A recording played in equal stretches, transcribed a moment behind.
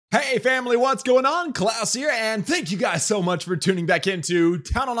Hey family, what's going on? Klaus here, and thank you guys so much for tuning back into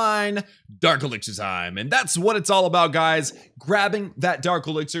TH9 Dark Elixir time. And that's what it's all about, guys. Grabbing that Dark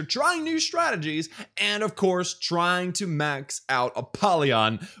Elixir, trying new strategies, and of course, trying to max out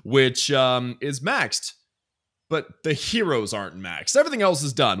Apollyon, which is maxed. But the heroes aren't maxed. Everything else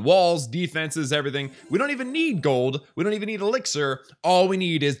is done. Walls, defenses, everything. We don't even need gold. We don't even need elixir. All we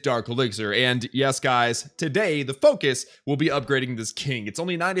need is Dark Elixir. And yes, guys, today the focus will be upgrading this king. It's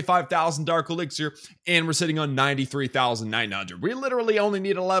only 95,000 Dark Elixir, and we're sitting on 93,900. We literally only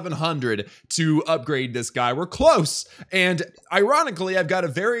need 1,100 to upgrade this guy. We're close. And ironically, I've got a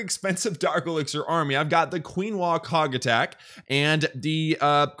very expensive Dark Elixir army. I've got the Quinoa Cog attack, and the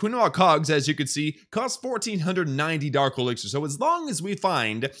Quinoa Cogs, as you can see, cost 1,490 Dark Elixir. So as long as we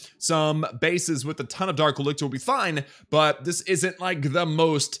find some bases with a ton of Dark Elixir, we'll be fine. But this isn't like the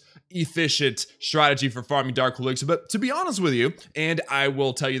most efficient strategy for farming Dark Elixir. But to be honest with you, and I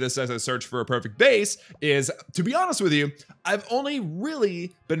will tell you this as I search for a perfect base, is to be honest with you, I've only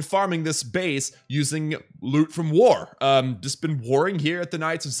really been farming this base using loot from war. Just been warring here at the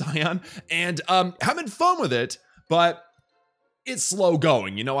Knights of Zion, and having fun with it, but it's slow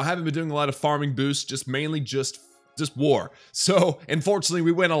going. You know, I haven't been doing a lot of farming boosts, just mainly just war. So unfortunately,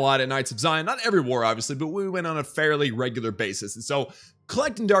 we win a lot at Knights of Zion. Not every war, obviously, but we win on a fairly regular basis. And so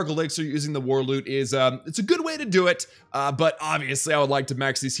collecting Dark Elixir using the war loot is it's a good way to do it. But obviously, I would like to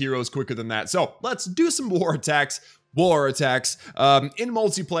max these heroes quicker than that. So let's do some war attacks in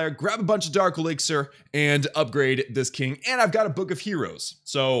multiplayer, grab a bunch of Dark Elixir and upgrade this king. And I've got a book of heroes.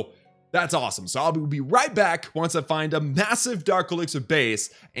 So that's awesome. So I'll be right back once I find a massive Dark Elixir base,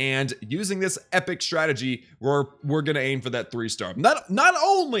 and using this epic strategy, we're gonna aim for that 3-star. Not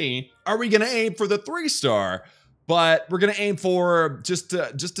only are we gonna aim for the 3-star, but we're gonna aim for just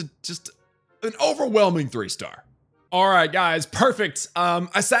an overwhelming 3-star. All right, guys, perfect.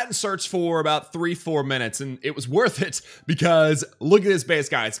 I sat and searched for about 3-4 minutes, and it was worth it because look at this base,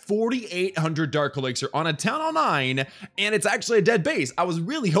 guys. 4,800 Dark Elixir on a TH9, and it's actually a dead base. I was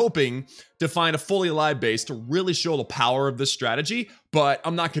really hoping to find a fully alive base to really show the power of this strategy, but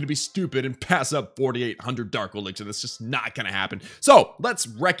I'm not going to be stupid and pass up 4,800 Dark Elixir. That's just not going to happen. So let's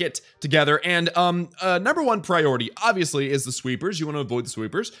wreck it together. And number one priority, obviously, is the sweepers. You want to avoid the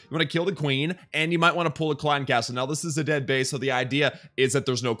sweepers. You want to kill the queen, and you might want to pull a clan castle. Now, this is a dead base, so the idea is that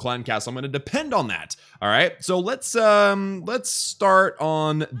there's no clan castle. I'm going to depend on that. All right, so let's start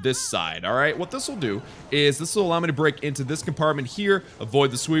on this side. All right, what this will do is this will allow me to break into this compartment here, avoid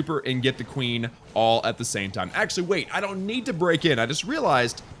the sweeper, and get the queen all at the same time. Actually, wait, I don't need to break in. I just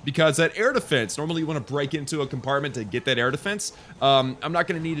realized because that air defense, normally you want to break into a compartment to get that air defense. I'm not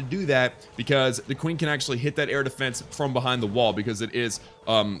going to need to do that because the queen can actually hit that air defense from behind the wall because it is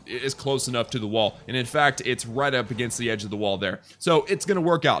close enough to the wall. And in fact, it's right up against the edge of the wall there. So it's going to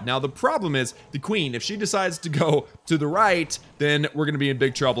work out. Now, the problem is the queen, if she decides to go to the right, then we're going to be in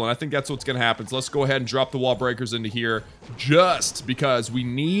big trouble. And I think that's what's going to happen. So let's go ahead and drop the wall breakers into here just because we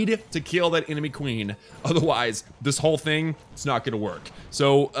need to kill that enemy queen. Otherwise, this whole thing, it's not going to work.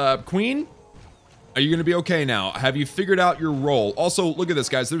 So, queen, are you going to be okay now? Have you figured out your role? Also, look at this,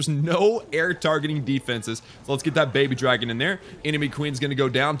 guys. There's no air targeting defenses. So let's get that baby dragon in there. Enemy queen's going to go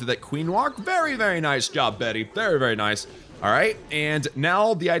down to that queen walk. Very, very nice job, Betty. Very, very nice. All right, and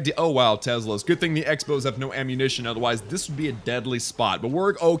now the idea, oh wow, Teslas. Good thing the Expos have no ammunition, otherwise this would be a deadly spot, but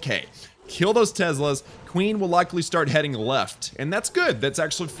we're okay. Kill those Teslas. Queen will likely start heading left, and that's good. That's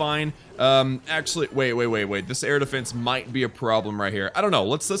actually fine. Actually, wait. This air defense might be a problem right here. I don't know.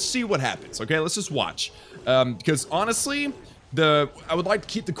 Let's see what happens. Okay, let's just watch. Because honestly, I would like to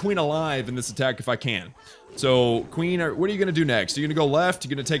keep the queen alive in this attack if I can. So, queen, what are you going to do next? Are you going to go left? Are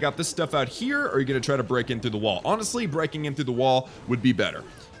you going to take out this stuff out here? Or are you going to try to break in through the wall? Honestly, breaking in through the wall would be better.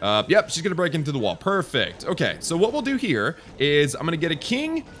 Yep, she's going to break in through the wall. Perfect. Okay, so what we'll do here is I'm going to get a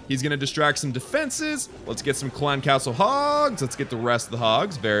king. He's going to distract some defenses. Let's get some clan castle hogs. Let's get the rest of the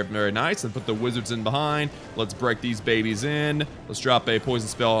hogs. Very, very nice. And put the wizards in behind. Let's break these babies in. Let's drop a poison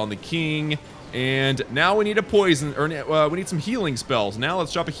spell on the king. And now we need a poison, or we need some healing spells. Now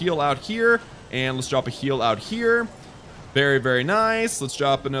let's drop a heal out here. And let's drop a heal out here. Very, very nice. Let's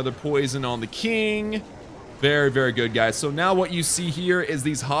drop another poison on the king. Very, very good, guys. So now what you see here is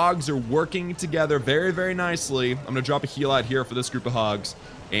these hogs are working together very, very nicely. I'm going to drop a heal out here for this group of hogs.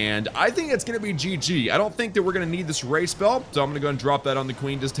 And I think it's going to be GG. I don't think that we're going to need this ray spell. So I'm going to go and drop that on the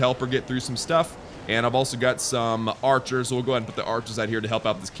queen just to help her get through some stuff. And I've also got some archers. So we'll go ahead and put the archers out here to help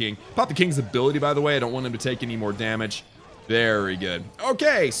out this king. Pop the king's ability, by the way. I don't want him to take any more damage. Very good.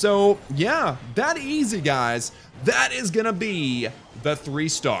 Okay, so yeah, that easy, guys. That is gonna be the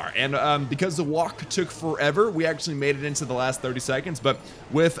 3-star. And because the walk took forever, we actually made it into the last 30 seconds. But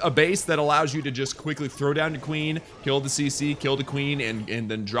with a base that allows you to just quickly throw down your queen, kill the CC, kill the queen, and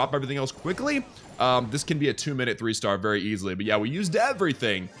then drop everything else quickly, this can be a 2-minute 3-star very easily. But yeah, we used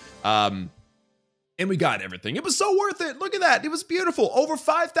everything. And we got everything. It was so worth it. Look at that. It was beautiful. Over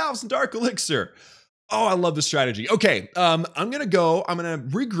 5,000 Dark Elixir. Oh, I love this strategy. Okay, I'm gonna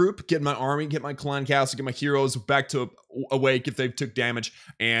regroup, get my army, get my clan castle, get my heroes back to awake if they took damage,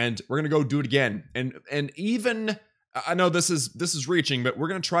 and we're gonna go do it again. And even, I know this is reaching, but we're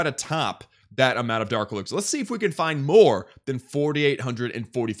gonna try to top that amount of Dark Elixir. Let's see if we can find more than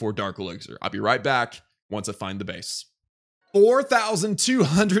 4,844 Dark Elixir. I'll be right back once I find the base.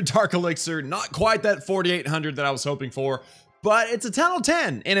 4,200 Dark Elixir, not quite that 4,800 that I was hoping for. But it's a 10 out of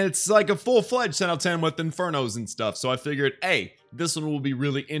 10, and it's like a full-fledged 10 out of 10 with infernos and stuff. So I figured, hey, this one will be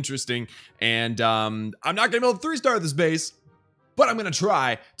really interesting. And I'm not going to be able to 3-star this base, but I'm going to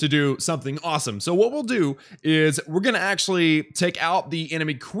try to do something awesome. So what we'll do is we're going to actually take out the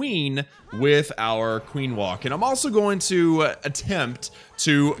enemy queen with our queen walk. And I'm also going to attempt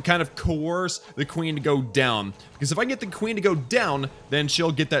to kind of coerce the queen to go down. Because if I get the queen to go down, then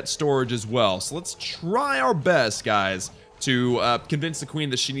she'll get that storage as well. So let's try our best, guys, to convince the queen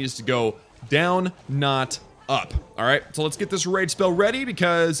that she needs to go down, not up. All right, so let's get this rage spell ready,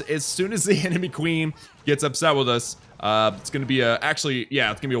 because as soon as the enemy queen gets upset with us, it's gonna be actually,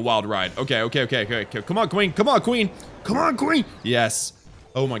 yeah, it's gonna be a wild ride. Okay. Come on, queen. Come on, queen. Come on, queen. Yes.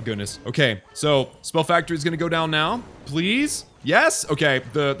 Oh my goodness. Okay, so spell factory is gonna go down now, please. Yes. Okay.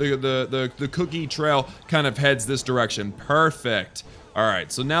 The cookie trail kind of heads this direction. Perfect. All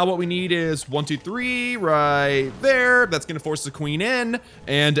right, so now what we need is 1, 2, 3 right there. That's gonna force the queen in,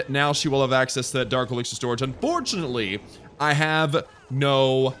 and now she will have access to that Dark Elixir storage. Unfortunately, I have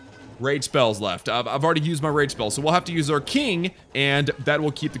no rage spells left. I've already used my rage spell, so we'll have to use our king, and that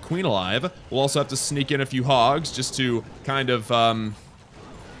will keep the queen alive. We'll also have to sneak in a few hogs just to kind of,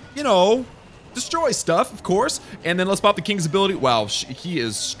 you know, destroy stuff, of course. And then let's pop the king's ability. Wow, he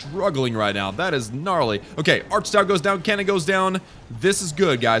is struggling right now. That is gnarly. Okay, Arch Tower goes down, cannon goes down. This is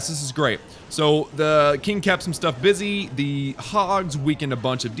good, guys. This is great. So the king kept some stuff busy. The hogs weakened a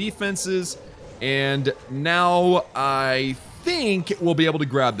bunch of defenses. And now I think we'll be able to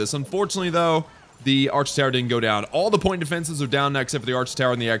grab this. Unfortunately, though, the Arch Tower didn't go down. All the point defenses are down now except for the Arch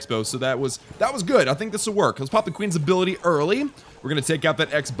Tower and the X-Bow, so that was good. I think this will work. Let's pop the queen's ability early. We're gonna take out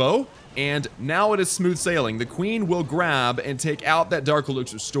that X-Bow, and now it is smooth sailing. The queen will grab and take out that Dark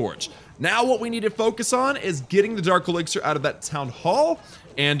Elixir storage. Now what we need to focus on is getting the Dark Elixir out of that Town Hall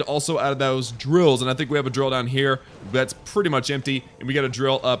and also out of those drills. And I think we have a drill down here that's pretty much empty, and we got a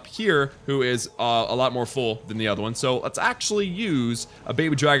drill up here who is a lot more full than the other one. So let's actually use a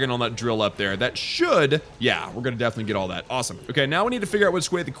baby dragon on that drill up there. That should, yeah, we're gonna definitely get all that. Awesome. Okay, now we need to figure out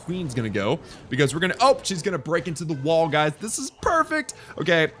which way the queen's gonna go, because we're gonna, oh, she's gonna break into the wall, guys. This is perfect.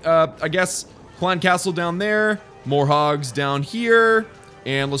 Okay, I guess clan castle down there, more hogs down here.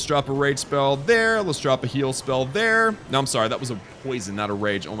 And let's drop a rage spell there. Let's drop a heal spell there. No, I'm sorry. That was a poison, not a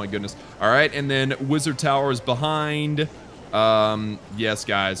rage. Oh, my goodness. All right. And then Wizard Tower is behind. Yes,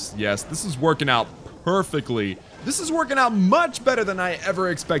 guys. Yes. This is working out perfectly. This is working out much better than I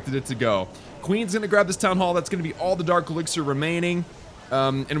ever expected it to go. Queen's going to grab this Town Hall. That's going to be all the Dark Elixir remaining.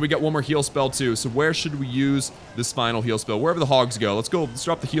 And we got one more heal spell too. So where should we use this final heal spell? Wherever the hogs go. Let's go. Let's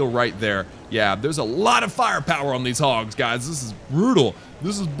drop the heal right there. Yeah, there's a lot of firepower on these hogs, guys. This is brutal.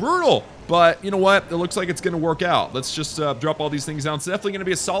 This is brutal. But you know what? It looks like it's going to work out. Let's just drop all these things down. It's definitely going to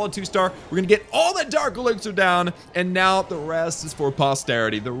be a solid 2-star. We're going to get all that Dark Elixir down. And now the rest is for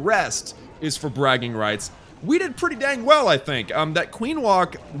posterity. The rest is for bragging rights. We did pretty dang well, I think. That Queen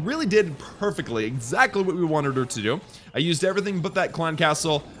Walk really did perfectly, exactly what we wanted her to do. I used everything but that Clan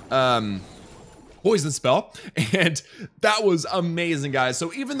Castle poison spell, and that was amazing, guys.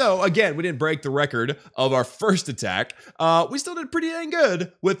 So even though, again, we didn't break the record of our first attack, we still did pretty dang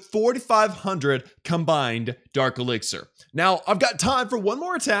good with 4,500 combined Dark Elixir. Now, I've got time for one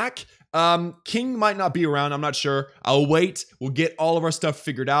more attack. King might not be around, I'm not sure. I'll wait, we'll get all of our stuff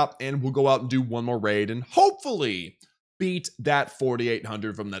figured out, and we'll go out and do one more raid, and hopefully beat that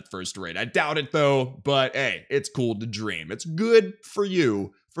 4,800 from that first raid. I doubt it though, but hey, it's cool to dream. It's good for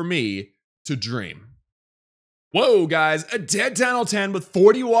you, for me, to dream. Whoa, guys, a dead 10 out of 10 with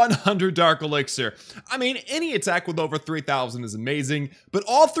 4,100 Dark Elixir. I mean, any attack with over 3,000 is amazing, but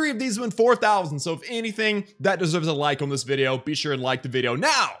all three of these went 4,000, so if anything, that deserves a like on this video. Be sure and like the video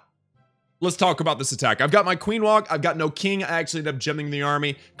now. let's talk about this attack. I've got my queen walk. I've got no king. I actually ended up gemming the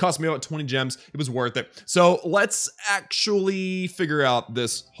army. Cost me about 20 gems. It was worth it. So let's actually figure out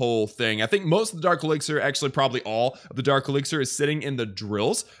this whole thing. I think most of the Dark Elixir, actually probably all of the Dark Elixir, is sitting in the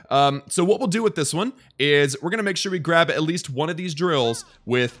drills. So what we'll do with this one is we're going to make sure we grab at least one of these drills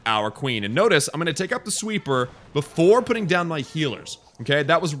with our queen. And notice, I'm going to take up the sweeper before putting down my healers. Okay,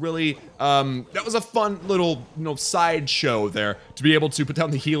 that was really, that was a fun little, side show there to be able to put down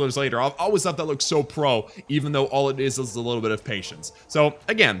the healers later. I've always thought that looked so pro, even though all it is a little bit of patience. So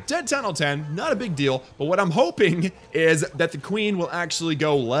again, dead 10 on 10, not a big deal. But what I'm hoping is that the queen will actually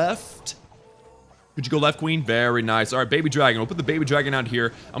go left. Could you go left, queen? Very nice. All right, baby dragon. We'll put the baby dragon out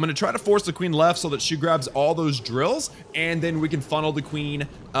here. I'm going to try to force the queen left so that she grabs all those drills, and then we can funnel the queen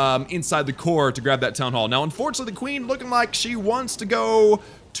inside the core to grab that town hall. Now, unfortunately, the queen looking like she wants to go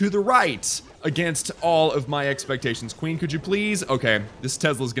to the right against all of my expectations. Queen, could you please? Okay, this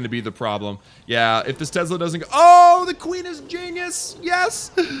Tesla's going to be the problem. Yeah, if this Tesla doesn't go... Oh, the queen is genius.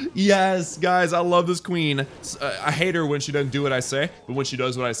 Yes. Yes, guys, I love this queen. I hate her when she doesn't do what I say, but when she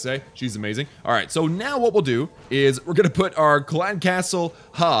does what I say, she's amazing. All right, so now what we'll do is we're going to put our Glad Castle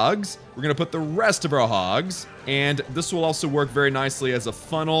hogs. We're going to put the rest of our hogs, and this will also work very nicely as a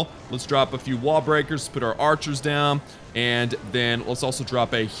funnel. Let's drop a few wall breakers, put our archers down, and then let's also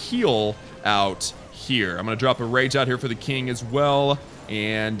drop a heal out here. I'm going to drop a rage out here for the king as well,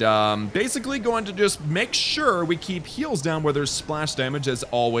 and basically going to just make sure we keep heals down where there's splash damage as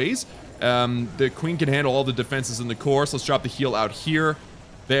always. The queen can handle all the defenses in the core, so let's drop the heal out here.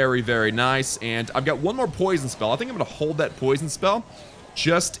 Very, very nice. And I've got one more poison spell. I think I'm going to hold that poison spell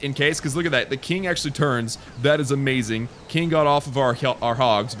just in case, because look at that, the king actually turns. That is amazing. King got off of our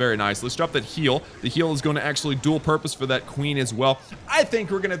hogs. Very nice. Let's drop that heal. The heal is going to actually dual purpose for that queen as well. I think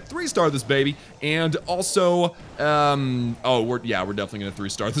we're going to 3-star this baby, and also we're definitely going to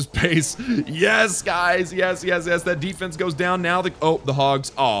 3-star this base. Yes, guys. Yes. That defense goes down now. The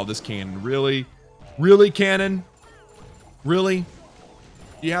hogs. Oh, this cannon. Really cannon? Really?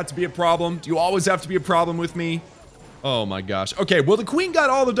 Do you have to be a problem? Do you always have to be a problem with me? Oh my gosh. Okay, well, the queen got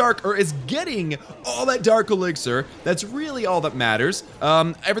all the dark, or is getting all that dark elixir. That's really all that matters.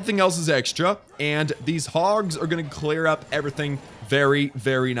 Everything else is extra, and these hogs are gonna clear up everything very,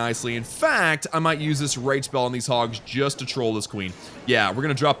 very nicely. In fact, I might use this rage spell on these hogs just to troll this queen. Yeah, we're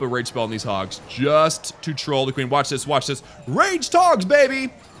gonna drop a rage spell on these hogs just to troll the queen. Watch this, watch this. Raged hogs,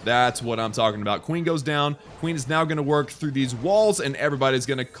 baby! That's what I'm talking about. Queen goes down. Queen is now gonna work through these walls, and everybody's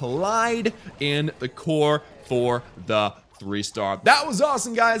gonna collide in the core for the 3-star. That was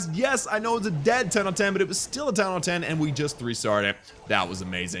awesome, guys. Yes, I know it's a dead 10 on 10, but it was still a 10 on 10, and we just 3-starred it. That was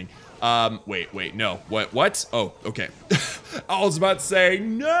amazing. Wait, no. What? Oh, okay. I was about to say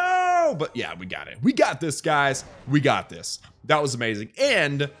no, but yeah, we got it. We got this, guys. We got this. That was amazing.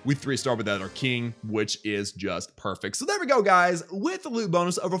 And we 3-starred with that our king, which is just perfect. So there we go, guys, with the loot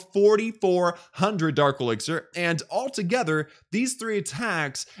bonus of a 4,400 Dark Elixir. And altogether, these 3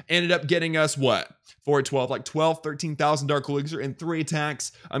 attacks ended up getting us what? 4 at 12, like 13,000 Dark Elixir in 3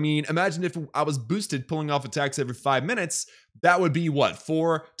 attacks. I mean, imagine if I was boosted pulling off attacks every 5 minutes. That would be what?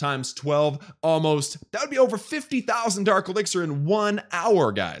 4 times 12, almost. That would be over 50,000 Dark Elixir in 1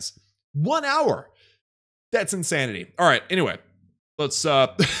 hour, guys. 1 hour. That's insanity. All right, anyway, let's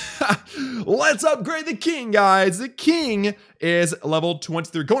let's upgrade the king, guys. The king is level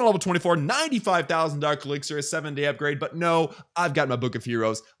 23, going to level 24, 95,000 Dark Elixir, a 7-day upgrade. But no, I've got my Book of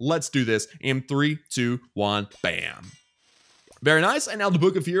Heroes. Let's do this in 3, 2, 1, bam. Very nice. And now the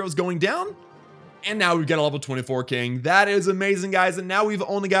Book of Heroes going down. And now we've got a level 24 king. That is amazing, guys. And now we've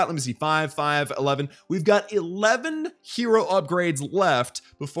only got, let me see, 5, 11. We've got 11 hero upgrades left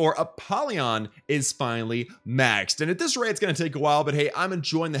before Apollyon is finally maxed. And at this rate, it's going to take a while, but hey, I'm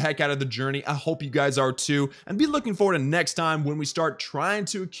enjoying the heck out of the journey. I hope you guys are too. And be looking forward to next time when we start trying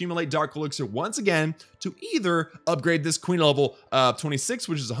to accumulate Dark Elixir once again to either upgrade this queen level 26,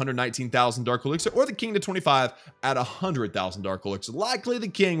 which is 119,000 Dark Elixir, or the king to 25 at 100,000 Dark Elixir. Likely the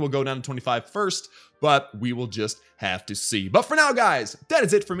king will go down to 25 first, but we will just have to see. But for now, guys, that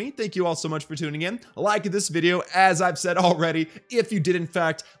is it for me. Thank you all so much for tuning in. Like this video, as I've said already, if you did in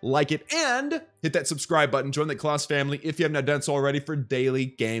fact like it, and hit that subscribe button, join the Klaus family if you have not done so already for daily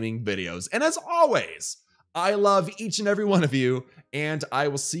gaming videos. And as always, I love each and every one of you, and I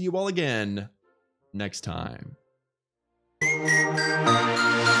will see you all again next time.